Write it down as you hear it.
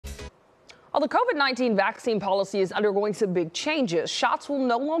Well, the COVID-19 vaccine policy is undergoing some big changes. Shots will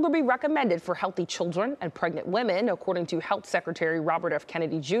no longer be recommended for healthy children and pregnant women, according to Health Secretary Robert F.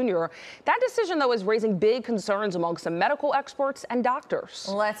 Kennedy Jr. That decision, though, is raising big concerns among some medical experts and doctors.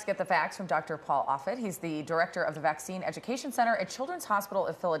 Let's get the facts from Dr. Paul Offit. He's the director of the Vaccine Education Center at Children's Hospital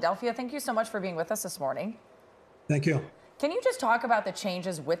of Philadelphia. Thank you so much for being with us this morning. Thank you. Can you just talk about the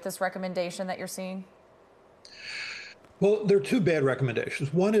changes with this recommendation that you're seeing? Well, there are two bad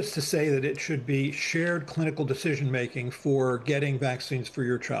recommendations. One is to say that it should be shared clinical decision-making for getting vaccines for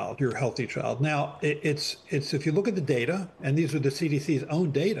your child, your healthy child. Now, it's if you look at the data, and these are the CDC's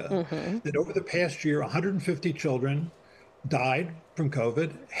own data, that over the past year, 150 children died from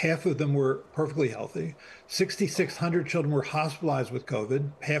COVID. Half of them were perfectly healthy. 6,600 children were hospitalized with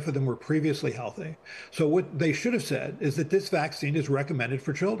COVID. Half of them were previously healthy. So what they should have said is that this vaccine is recommended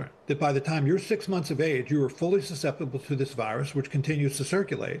for children, that by the time you're 6 months of age, you are fully susceptible to this virus, which continues to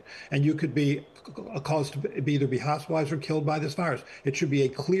circulate, and you could be caused to either be hospitalized or killed by this virus. It should be a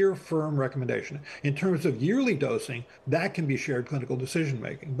clear, firm recommendation. In terms of yearly dosing, that can be shared clinical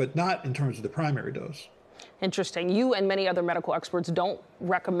decision-making, but not in terms of the primary dose. Interesting. You and many other medical experts don't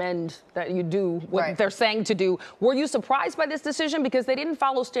recommend that you do what they're saying to do. Were you surprised by this decision? Because they didn't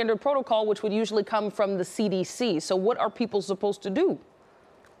follow standard protocol, which would usually come from the CDC. So what are people supposed to do?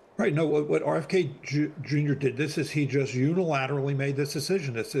 Right. No, what RFK Jr. did this is he just unilaterally made this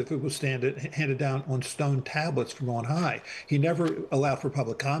decision as if it was handed down on stone tablets from on high. He never allowed for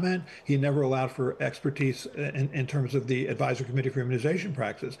public comment. He never allowed for expertise in terms of the Advisory Committee for Immunization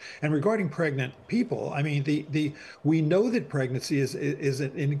Practices. And regarding pregnant people, I mean, we know that pregnancy is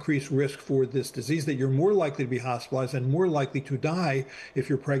an increased risk for this disease, that you're more likely to be hospitalized and more likely to die if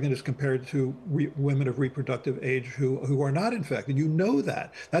you're pregnant as compared to women of reproductive age who are not infected. You know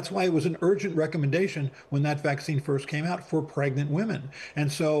that. That's why it was an urgent recommendation when that vaccine first came out for pregnant women. And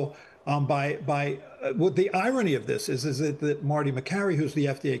so what the irony of this is that Marty Makary, who's the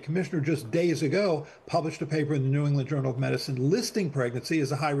FDA commissioner, just days ago published a paper in the New England Journal of Medicine listing pregnancy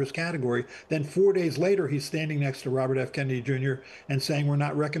as a high-risk category. Then 4 days later, he's standing next to Robert F. Kennedy Jr. and saying we're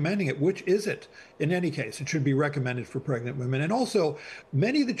not recommending it. Which is it? In any case, it should be recommended for pregnant women. And also,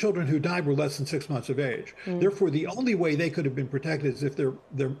 many of the children who died were less than 6 months of age. Therefore, the only way they could have been protected is if their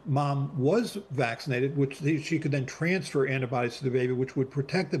mom was vaccinated, which she could then transfer antibodies to the baby, which would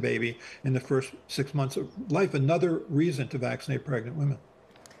protect the baby in the first 6 months of life. Another reason to vaccinate pregnant women.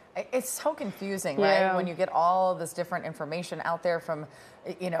 It's so confusing, right? When you get all this different information out there from,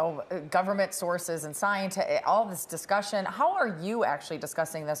 government sources and scientists, all this discussion. How are you actually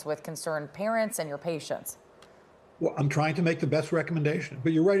discussing this with concerned parents and your patients? Well, I'm trying to make the best recommendation,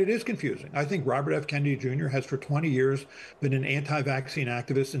 but you're right, it is confusing. I think Robert F. Kennedy Jr. has for 20 years been an anti-vaccine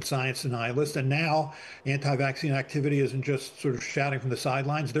activist and science denialist, and now anti-vaccine activity isn't just sort of shouting from the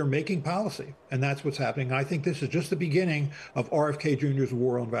sidelines, they're making policy, and that's what's happening. I think this is just the beginning of RFK Jr.'s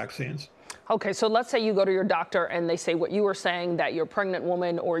war on vaccines. Okay, so let's say you go to your doctor and they say what you were saying, that you're a pregnant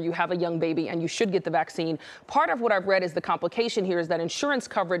woman or you have a young baby and you should get the vaccine. Part of what I've read is the complication here is that insurance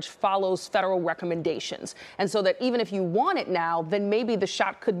coverage follows federal recommendations. And so that even if you want it now, then maybe the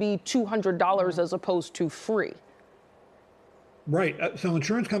shot could be $200 as opposed to free. Right. So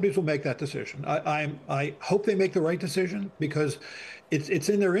insurance companies will make that decision. I hope they make the right decision because it's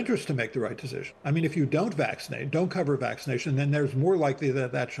in their interest to make the right decision. I mean, if you don't vaccinate, don't cover vaccination, then there's more likely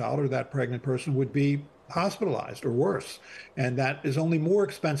that that child or that pregnant person would be hospitalized or worse. And that is only more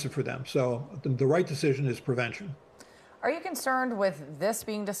expensive for them. So the right decision is prevention. Are you concerned with this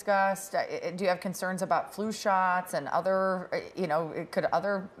being discussed? Do you have concerns about flu shots and other, could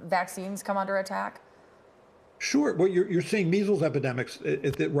other vaccines come under attack? Sure. Well, you're seeing measles epidemics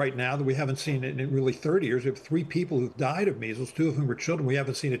right now that we haven't seen in really 30 years. We have 3 people who've died of measles, 2 of whom were children. We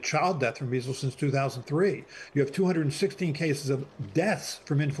haven't seen a child death from measles since 2003. You have 216 cases of deaths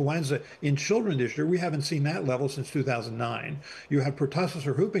from influenza in children this year. We haven't seen that level since 2009. You have pertussis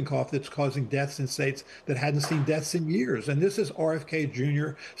or whooping cough that's causing deaths in states that hadn't seen deaths in years. And this is RFK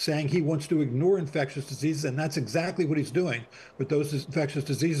Jr. saying he wants to ignore infectious diseases, and that's exactly what he's doing. But those infectious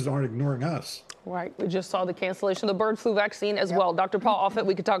diseases aren't ignoring us. Right. We just saw the cancellation of the bird flu vaccine as well. Dr. Paul Offit,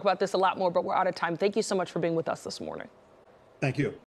 we could talk about this a lot more, but we're out of time. Thank you so much for being with us this morning. Thank you.